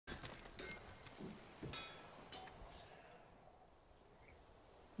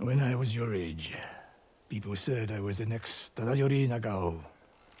When I was your age, people said I was the next Tadayori Nagao.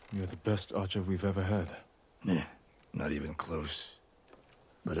 You're the best archer we've ever had. Nah, not even close.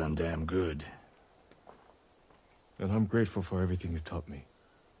 But I'm damn good. And I'm grateful for everything you taught me.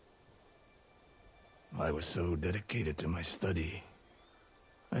 I was so dedicated to my study,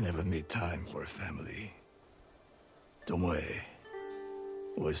 I never made time for a family. Tomoe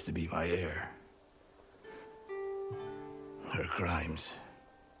was to be my heir. Her crimes,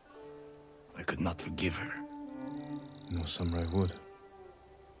 I could not forgive her. No samurai would.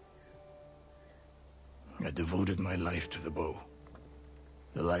 I devoted my life to the bow.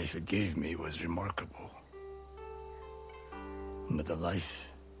 The life it gave me was remarkable. But the life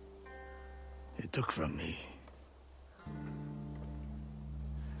it took from me...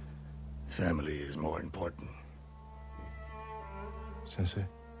 Family is more important. Sensei?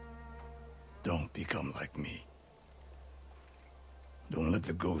 Don't become like me. Don't let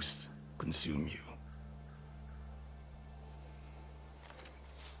the ghost consume you.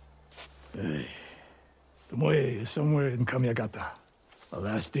 Hey. Tomoe is somewhere in Kamiagata. A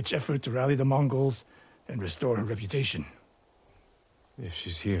last-ditch effort to rally the Mongols and restore her reputation. If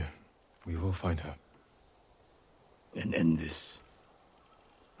she's here, we will find her. And end this.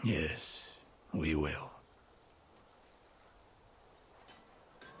 Yes, we will.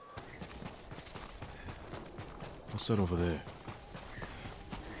 What's that over there?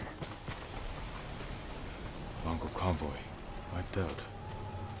 Mongol convoy. Wiped out.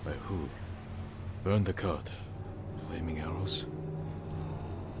 By who? Burn the cart. Flaming arrows?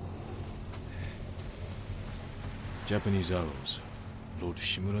 Japanese arrows. Lord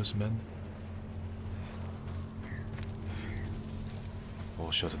Shimura's men? All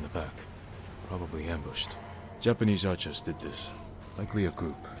shot in the back. Probably ambushed. Japanese archers did this. Likely a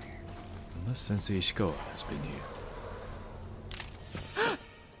group. Unless Sensei Ishikawa has been here.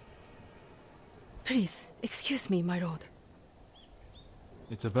 Please, excuse me, my lord.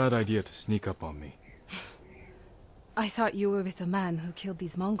 It's a bad idea to sneak up on me. I thought you were with the man who killed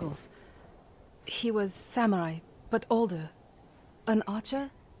these Mongols. He was samurai, but older. An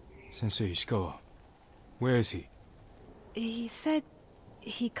archer? Sensei Ishikawa. Where is he? He said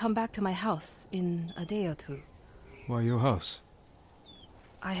he'd come back to my house in a day or two. Why your house?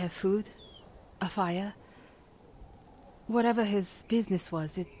 I have food, a fire. Whatever his business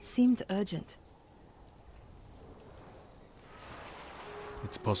was, it seemed urgent.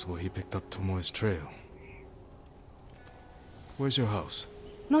 It's possible he picked up Tomoe's trail. Where's your house?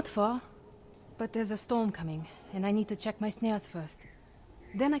 Not far, but there's a storm coming, and I need to check my snares first.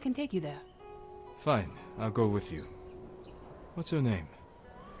 Then I can take you there. Fine, I'll go with you. What's your name?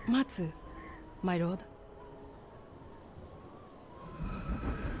 Matsu, my lord.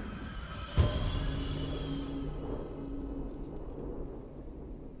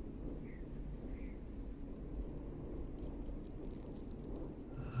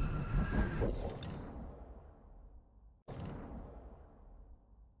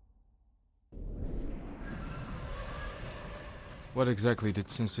 What exactly did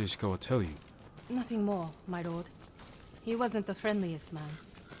Sensei Ishikawa tell you? Nothing more, my lord. He wasn't the friendliest man.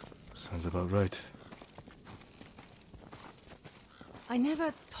 Sounds about right. I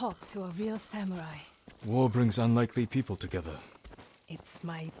never talked to a real samurai. War brings unlikely people together. It's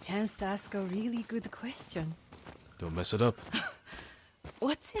my chance to ask a really good question. Don't mess it up.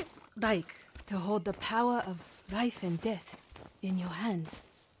 What's it like to hold the power of life and death in your hands?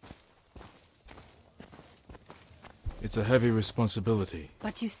 It's a heavy responsibility.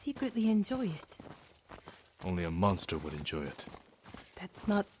 But you secretly enjoy it. Only a monster would enjoy it. That's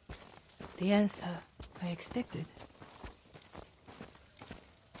not the answer I expected.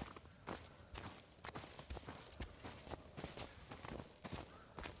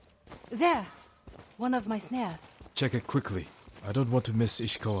 There! One of my snares. Check it quickly. I don't want to miss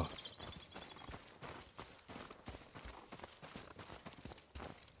Ishikawa.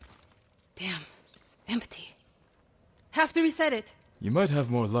 Damn. Empty. Have to reset it. You might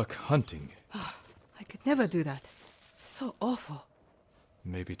have more luck hunting. Oh, I could never do that. So awful.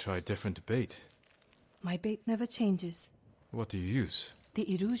 Maybe try different bait. My bait never changes. What do you use?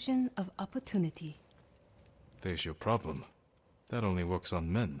 The illusion of opportunity. There's your problem. That only works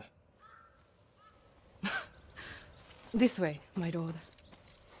on men. This way, my lord.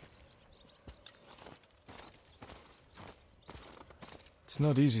 It's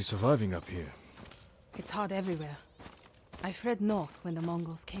not easy surviving up here. It's hard everywhere. I fled north when the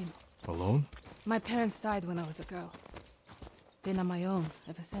Mongols came. Alone? My parents died when I was a girl. Been on my own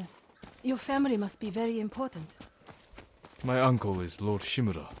ever since. Your family must be very important. My uncle is Lord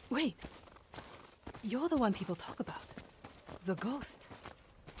Shimura. Wait. You're the one people talk about. The ghost.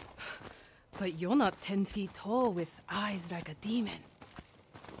 But you're not 10 feet tall with eyes like a demon.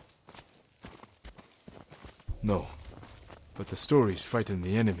 No. But the stories frighten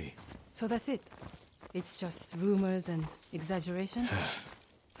the enemy. So that's it? It's just rumors and exaggeration?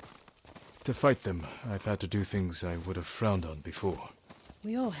 To fight them, I've had to do things I would have frowned on before.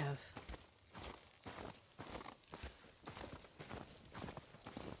 We all have.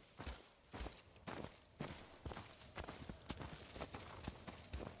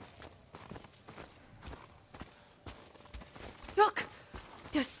 Look!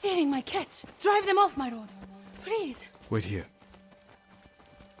 They're stealing my catch! Drive them off, my lord! Please! Wait here.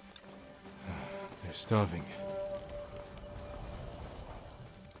 They're starving.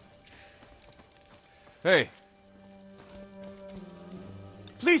 Hey!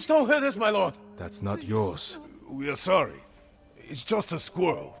 Please don't hurt us, my lord! That's not yours. We are sorry. It's just a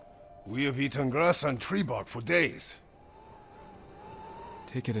squirrel. We have eaten grass and tree bark for days.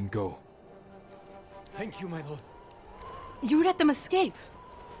 Take it and go. Thank you, my lord. You let them escape!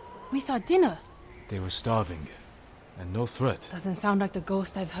 We thought dinner. They were starving, and no threat. Doesn't sound like the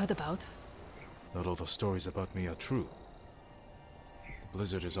ghost I've heard about. Not all the stories about me are true. The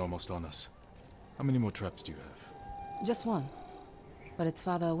blizzard is almost on us. How many more traps do you have? Just one. But it's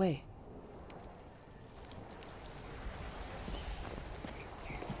farther away.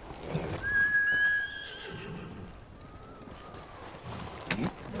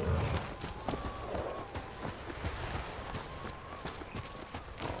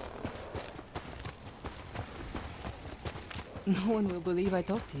 No one will believe I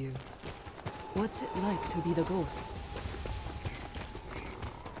talked to you. What's it like to be the ghost?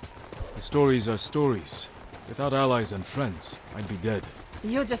 The stories are stories. Without allies and friends, I'd be dead.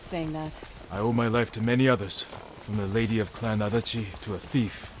 You're just saying that. I owe my life to many others, from the lady of Clan Adachi to a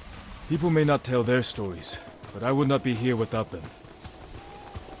thief. People may not tell their stories, but I would not be here without them.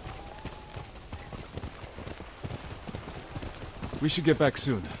 We should get back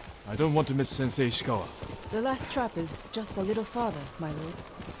soon. I don't want to miss Sensei Ishikawa. The last trap is just a little farther, my lord.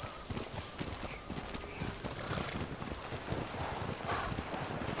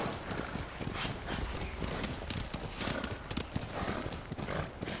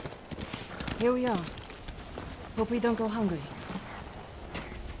 Here we are. Hope we don't go hungry.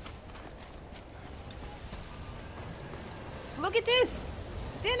 Look at this!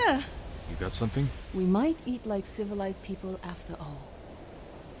 Dinner! You got something? We might eat like civilized people after all.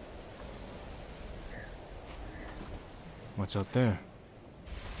 What's out there?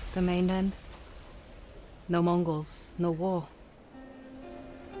 The mainland. No Mongols, no war.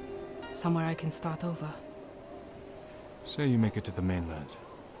 Somewhere I can start over. Say you make it to the mainland.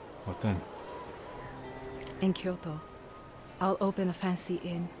 What then? In Kyoto, I'll open a fancy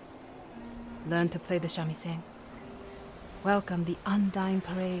inn. Learn to play the shamisen. Welcome the undying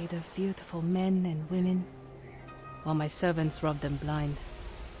parade of beautiful men and women, while my servants rub them blind.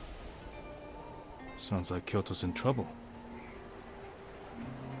 Sounds like Kyoto's in trouble.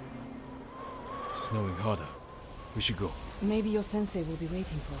 It's snowing harder. We should go. Maybe your sensei will be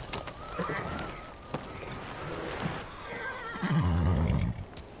waiting for us.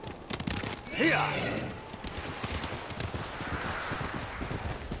 Here!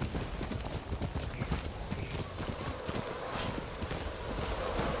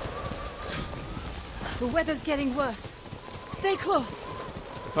 The weather's getting worse. Stay close.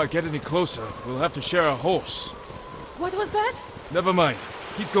 If I get any closer, we'll have to share a horse. What was that? Never mind.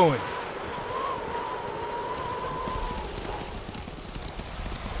 Keep going.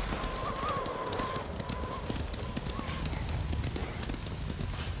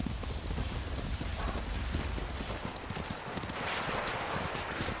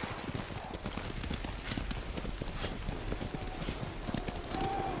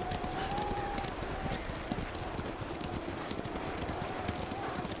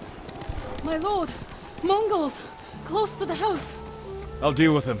 My lord! Mongols! Close to the house! I'll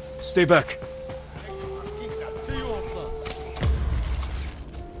deal with him. Stay back.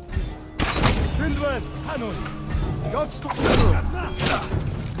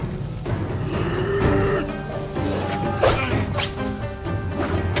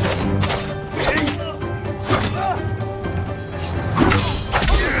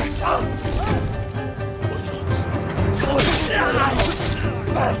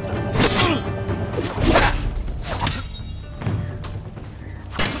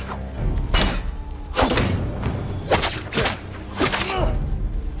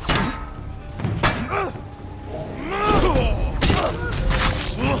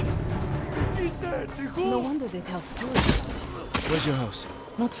 No wonder they tell stories about you. Where's your house?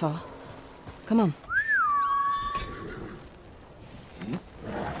 Not far. Come on.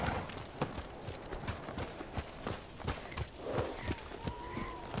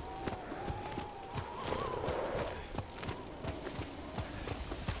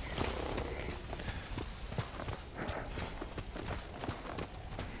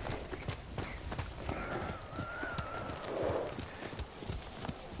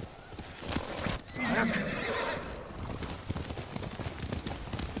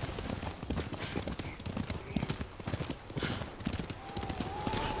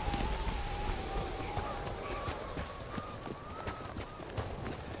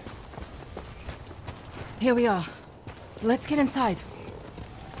 Here we are. Let's get inside.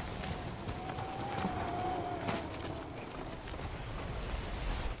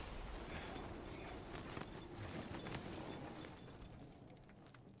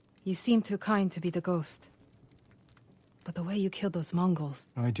 You seem too kind to be the ghost. But the way you killed those Mongols...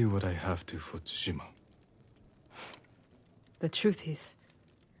 I do what I have to for Tsushima. The truth is,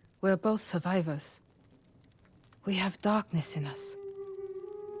 we're both survivors. We have darkness in us.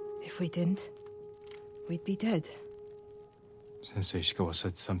 If we didn't, we'd be dead. Sensei Ishikawa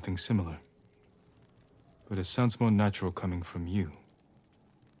said something similar. But it sounds more natural coming from you,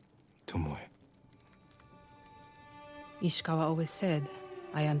 Tomoe. Ishikawa always said,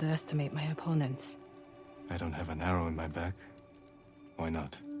 I underestimate my opponents. I don't have an arrow in my back. Why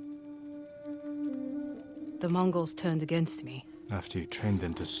not? The Mongols turned against me. After you trained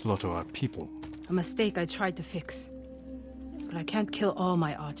them to slaughter our people. A mistake I tried to fix. But I can't kill all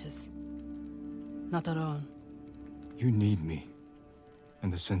my archers. Not alone. You need me.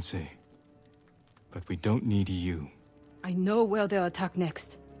 And the sensei. But we don't need you. I know where they'll attack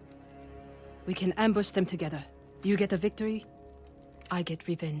next. We can ambush them together. You get a victory, I get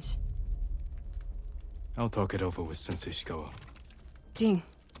revenge. I'll talk it over with Sensei Ishikawa. Jin.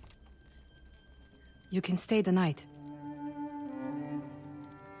 You can stay the night.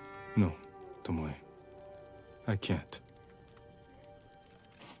 No, Tomoe. I can't.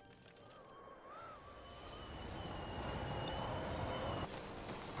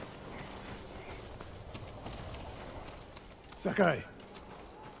 Sakai.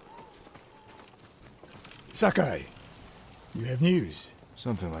 Sakai. You have news.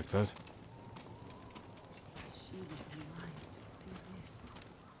 Something like that.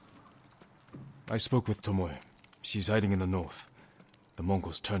 I spoke with Tomoe. She's hiding in the north. The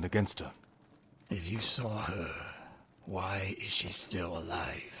Mongols turned against her. If you saw her, why is she still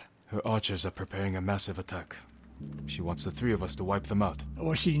alive? Her archers are preparing a massive attack. She wants the three of us to wipe them out.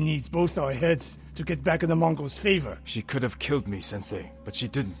 Or she needs both our heads to get back in the Mongols' favor. She could have killed me, Sensei, but she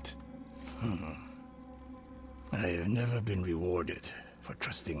didn't. I have never been rewarded for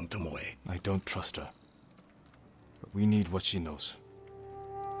trusting Tomoe. I don't trust her. But we need what she knows.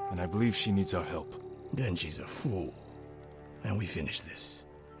 And I believe she needs our help. Then she's a fool. And we finish this.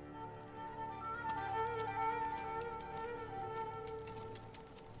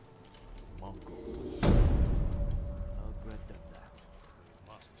 Mongols. I'll grant them that.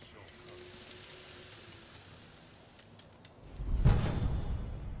 Must show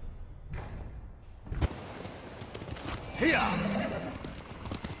Here!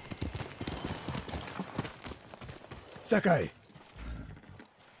 Sakai,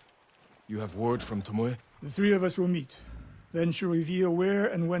 You have word from Tomoe? The three of us will meet. Then she'll reveal where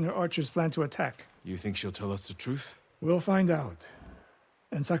and when her archers plan to attack. You think she'll tell us the truth? We'll find out.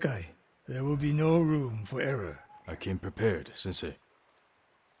 And Sakai, there will be no room for error. I came prepared, Sensei.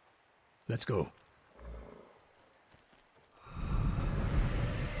 Let's go.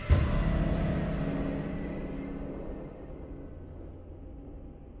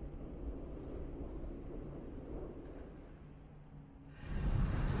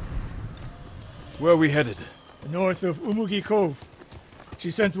 Where are we headed? north of Umugi Cove. She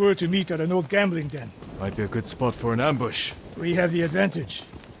sent word to meet at an old gambling den. Might be a good spot for an ambush. We have the advantage.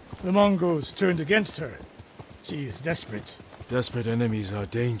 The Mongols turned against her. She is desperate. Desperate enemies are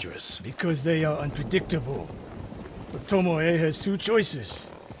dangerous. Because they are unpredictable. But Tomoe has two choices.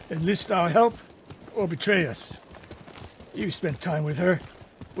 Enlist our help, or betray us. You spent time with her.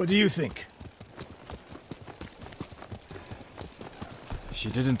 What do you think? She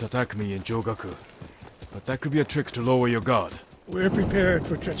didn't attack me in Jogaku. But that could be a trick to lower your guard. We're prepared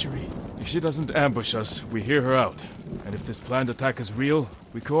for treachery. If she doesn't ambush us, we hear her out. And if this planned attack is real,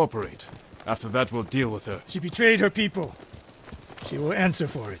 we cooperate. After that, we'll deal with her. She betrayed her people. She will answer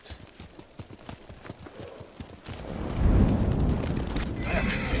for it.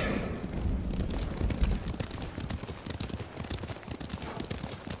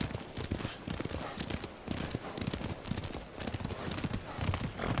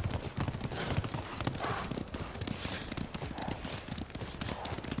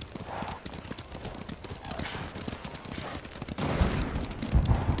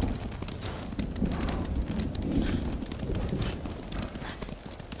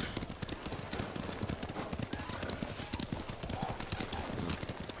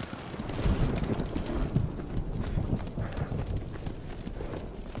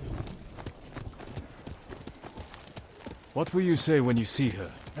 What will you say when you see her?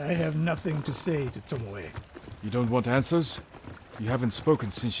 I have nothing to say to Tomoe. You don't want answers? You haven't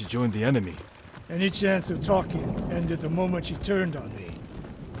spoken since she joined the enemy. Any chance of talking ended the moment she turned on me.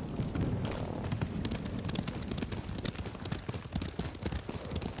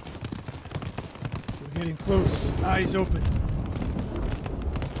 getting close. Eyes open.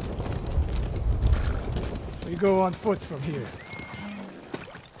 We go on foot from here.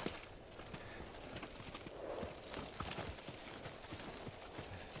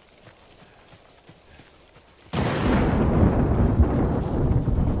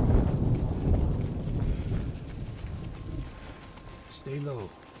 Stay low.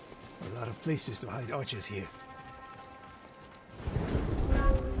 A lot of places to hide archers here.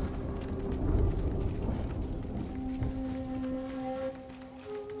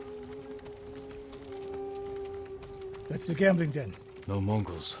 That's the gambling den. No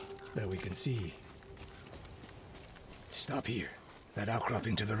Mongols. That we can see. Stop here. That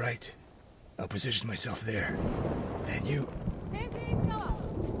outcropping to the right. I'll position myself there. Then you...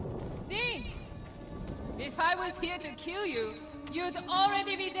 Ding! If I was here to kill you, you'd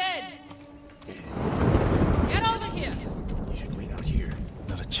already be dead. Get over here. You should wait out here.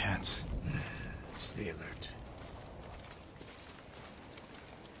 Not a chance. Stay alert.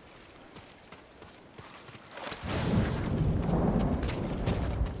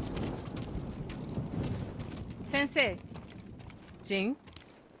 Sensei. Jing?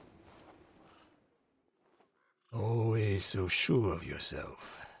 Always so sure of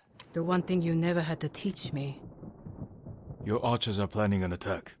yourself. The one thing you never had to teach me. Your archers are planning an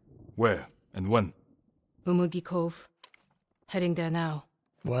attack. Where and when? Umugi Cove. Heading there now.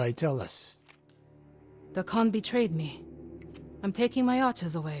 Why tell us? The Khan betrayed me. I'm taking my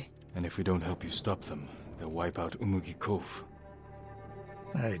archers away. And if we don't help you stop them, they'll wipe out Umugi Cove.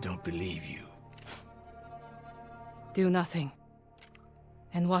 I don't believe you. Do nothing.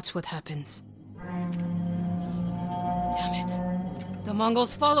 And watch what happens. Damn it. The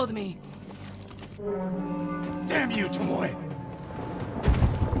Mongols followed me. Damn you, Tomoe!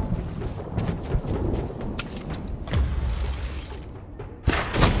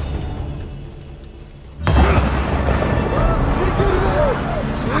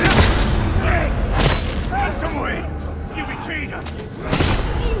 Tomoe! You betrayed us!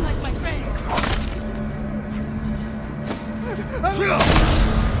 Seem like my friends.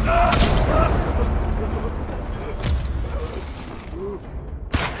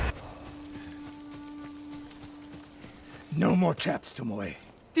 No more traps, Tomoe.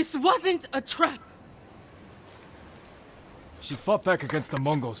 This wasn't a trap. She fought back against the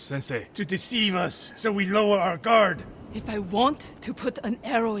Mongols, Sensei. To deceive us, so we lower our guard. If I want to put an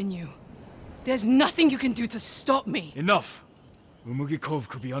arrow in you, there's nothing you can do to stop me. Enough! Umugi Cove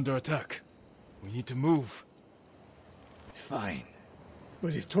could be under attack. We need to move. Fine.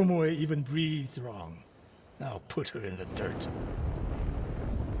 But if Tomoe even breathes wrong, I'll put her in the dirt.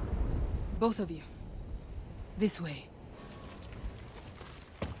 Both of you. This way.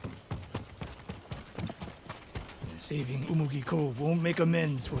 Saving Umugi Cove won't make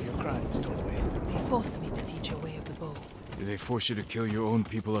amends for your crimes, Tomoe. They forced me to teach your way of the bow. Did they force you to kill your own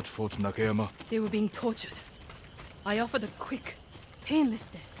people at Fort Nakayama? They were being tortured. I offered a quick, painless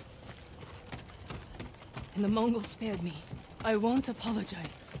death. And the Mongols spared me. I won't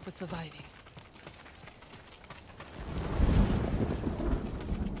apologize for surviving.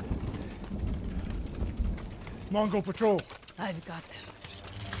 Mongol patrol. I've got them.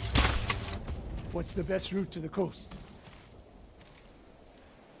 What's the best route to the coast?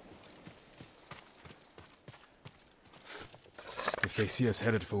 If they see us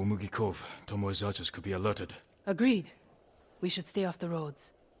headed for Umugi Cove, Tomoe's archers could be alerted. Agreed. We should stay off the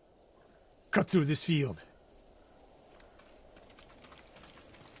roads. Cut through this field.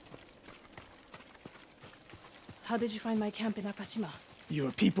 How did you find my camp in Akashima?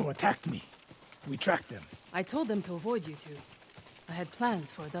 Your people attacked me. We tracked them. I told them to avoid you two. I had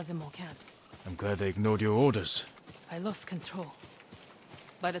plans for a dozen more camps. I'm glad they ignored your orders. I lost control.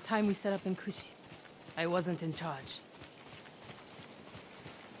 By the time we set up in Kushi, I wasn't in charge.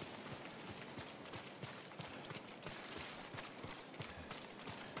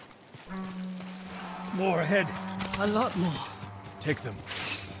 More ahead. A lot more. Take them.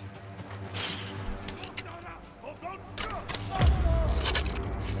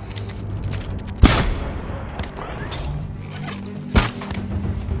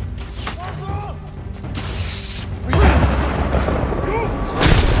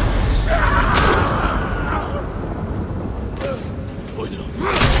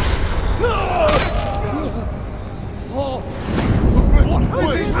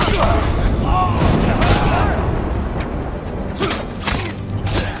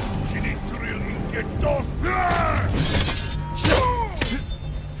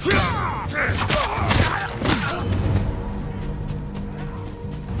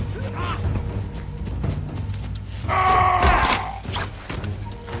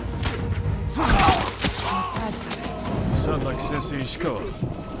 sound like Sensei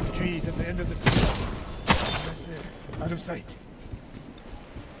Ishikawa. The trees at the end of the field. Just there, out of sight.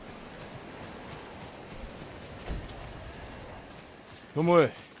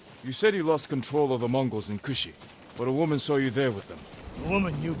 Tomoe, you said you lost control of the Mongols in Kushi, but a woman saw you there with them. The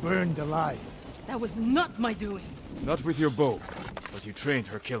woman you burned alive. That was not my doing. Not with your bow, but you trained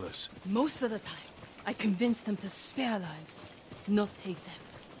her killers. Most of the time, I convinced them to spare lives, not take them.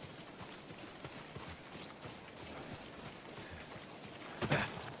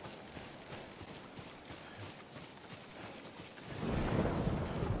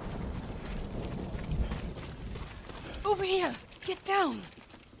 Over here! Get down!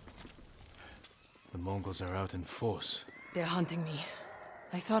 The Mongols are out in force. They're hunting me.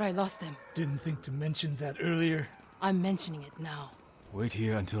 I thought I lost them. Didn't think to mention that earlier. I'm mentioning it now. Wait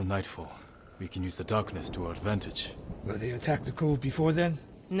here until nightfall. We can use the darkness to our advantage. Will they attack the cove before then?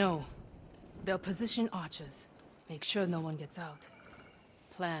 No. They'll position archers. Make sure no one gets out.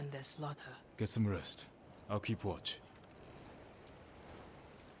 Plan their slaughter. Get some rest. I'll keep watch.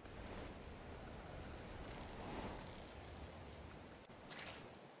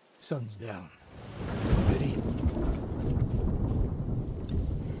 Sun's down. Ready?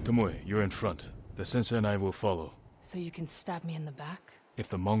 Tomoe, you're in front. The sensei and I will follow. So you can stab me in the back? If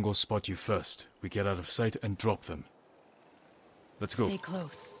the Mongols spot you first, we get out of sight and drop them. Let's go. Stay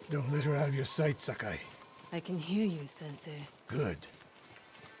close. Don't let her out of your sight, Sakai. I can hear you, Sensei. Good.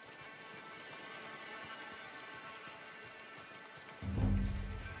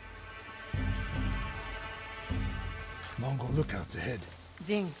 Mongol lookouts ahead.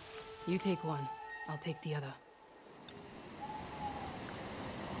 Jing, you take one. I'll take the other.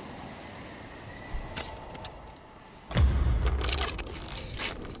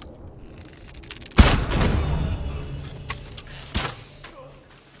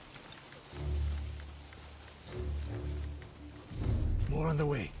 More on the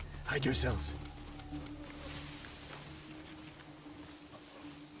way. Hide yourselves.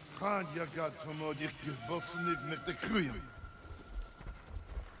 Khan yagat tomodik bosnik met de kruim.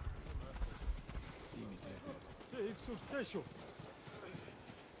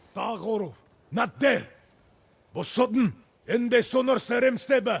 Tagoro, not there. Bosodden, ende sonor serem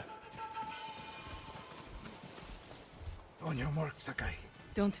steba. On your mark, Sakai.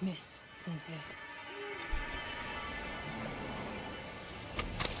 Don't miss, Sensei.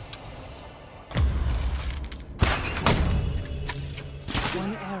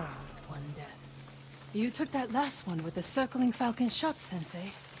 One arrow, one death. You took that last one with the circling falcon shot,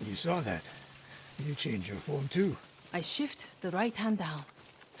 Sensei. You saw that. You changed your form too. I shift the right hand down,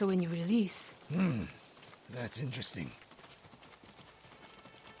 so when you release... That's interesting.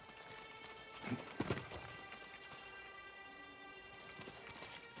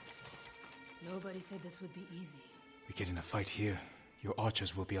 Nobody said this would be easy. We get in a fight here, your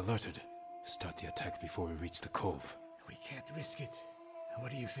archers will be alerted. Start the attack before we reach the cove. We can't risk it. What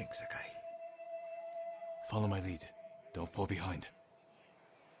do you think, Sakai? Follow my lead. Don't fall behind.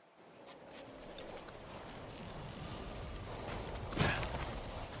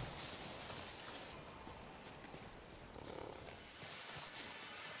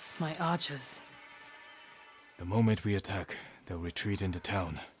 My archers. The moment we attack, they'll retreat into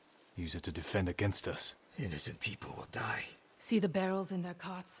town. Use it to defend against us. Innocent people will die. See the barrels in their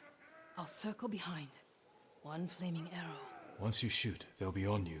carts? I'll circle behind. One flaming arrow. Once you shoot, they'll be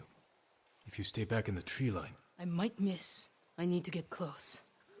on you. If you stay back in the tree line... I might miss. I need to get close.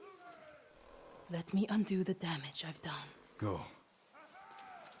 Let me undo the damage I've done. Go.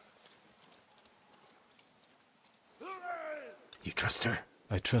 You trust her?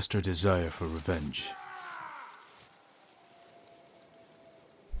 I trust her desire for revenge.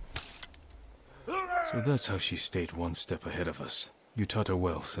 So that's how she stayed one step ahead of us. You taught her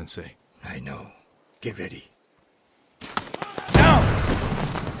well, Sensei. I know. Get ready.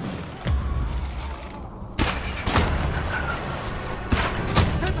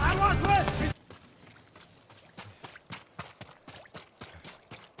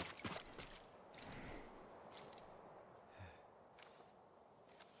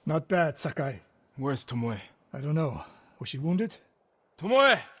 Not bad, Sakai. Where's Tomoe? I don't know. Was she wounded?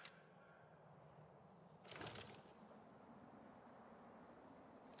 Tomoe!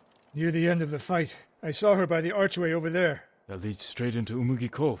 Near the end of the fight, I saw her by the archway over there. That leads straight into Umugi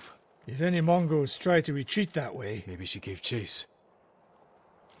Cove. If any Mongols try to retreat that way... Maybe she gave chase.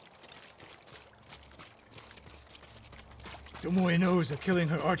 Tomoe knows that killing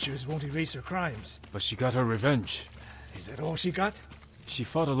her archers won't erase her crimes. But she got her revenge. Is that all she got? She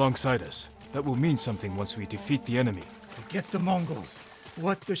fought alongside us. That will mean something once we defeat the enemy. Forget the Mongols.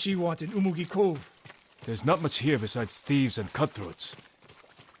 What does she want in Umugi Cove? There's not much here besides thieves and cutthroats.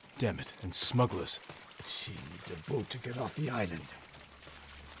 Damn it, and smugglers. She needs a boat to get off the island.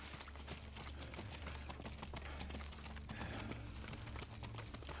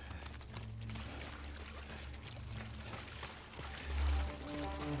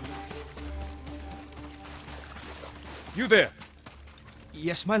 You there!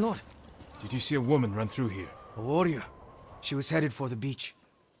 Yes, my lord. Did you see a woman run through here? A warrior. She was headed for the beach.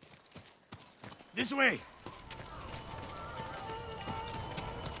 This way!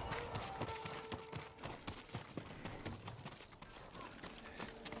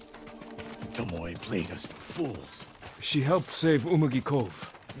 Tomoe played us for fools. She helped save Umugi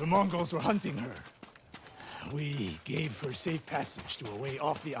Cove. The Mongols were hunting her. We gave her safe passage to a way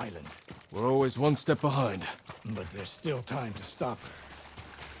off the island. We're always one step behind. But there's still time to stop her.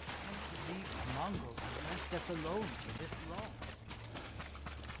 Leave the Mongols left us alone for this long.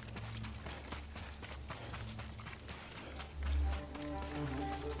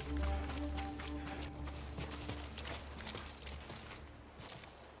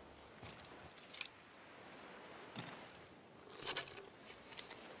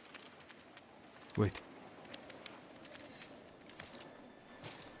 Wait.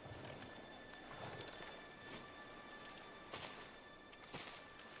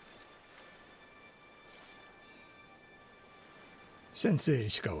 Sensei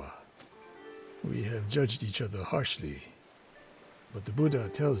Ishikawa, we have judged each other harshly, but the Buddha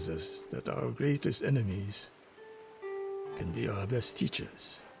tells us that our greatest enemies can be our best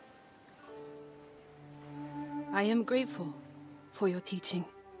teachers. I am grateful for your teaching,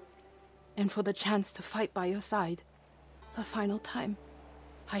 and for the chance to fight by your side a final time.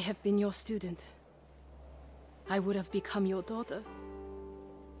 I have been your student. I would have become your daughter,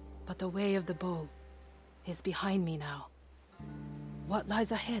 but the way of the bow is behind me now. What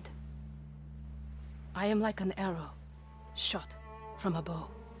lies ahead? I am like an arrow shot from a bow.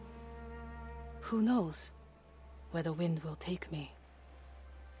 Who knows where the wind will take me?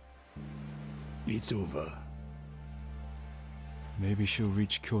 It's over. Maybe she'll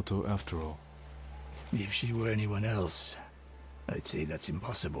reach Kyoto after all. If she were anyone else, I'd say that's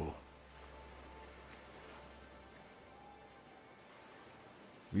impossible.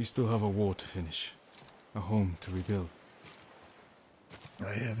 We still have a war to finish. A home to rebuild.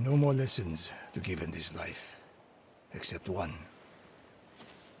 I have no more lessons to give in this life, except one.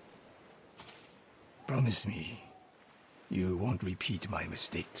 Promise me, you won't repeat my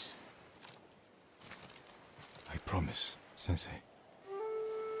mistakes. I promise, Sensei.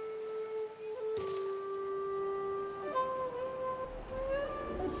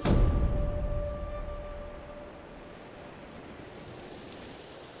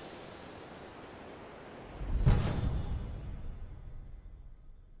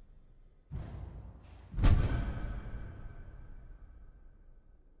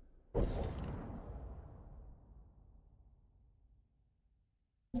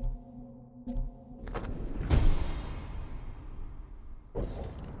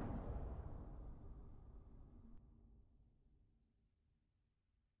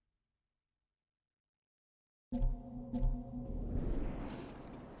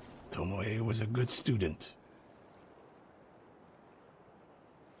 Tomoe was a good student.